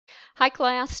Hi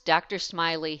class, Dr.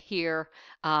 Smiley here,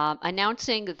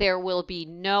 announcing there will be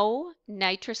no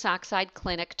nitrous oxide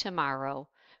clinic tomorrow,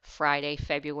 Friday,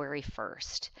 February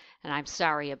 1st. And I'm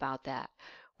sorry about that.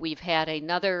 We've had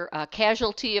another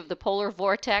casualty of the polar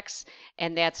vortex,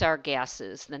 and that's our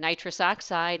gases. The nitrous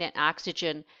oxide and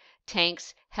oxygen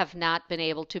tanks have not been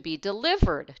able to be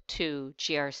delivered to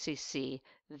GRCC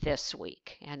this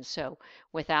week. And so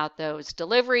without those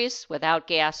deliveries, without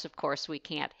gas, of course, we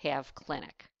can't have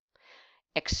clinic.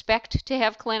 Expect to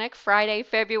have clinic Friday,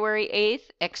 February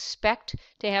 8th. Expect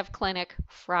to have clinic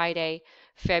Friday,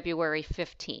 February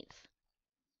 15th.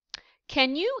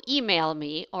 Can you email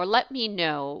me or let me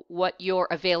know what your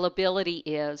availability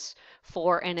is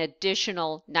for an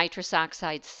additional nitrous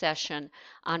oxide session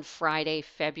on Friday,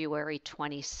 February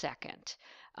 22nd?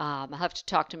 I'll have to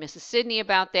talk to Mrs. Sidney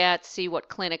about that, see what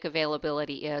clinic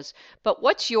availability is. But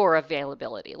what's your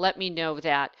availability? Let me know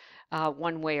that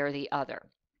one way or the other.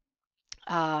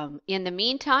 In the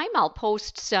meantime, I'll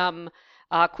post some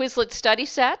Quizlet study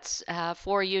sets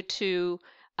for you to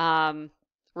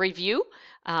review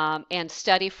and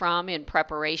study from in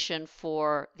preparation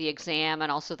for the exam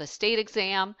and also the state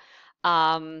exam.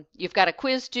 You've got a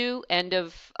quiz due end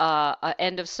of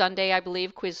Sunday, I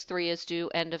believe. Quiz 3 is due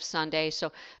end of Sunday.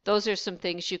 So those are some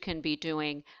things you can be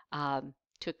doing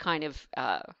to kind of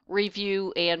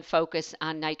review and focus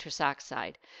on nitrous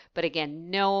oxide. But again,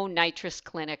 no nitrous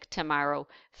clinic tomorrow,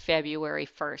 February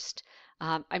 1st.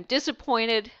 I'm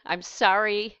disappointed. I'm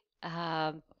sorry.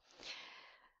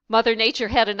 Mother Nature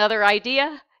had another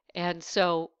idea, and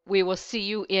so we will see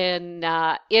you in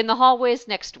the hallways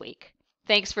next week.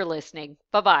 Thanks for listening.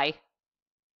 Bye-bye.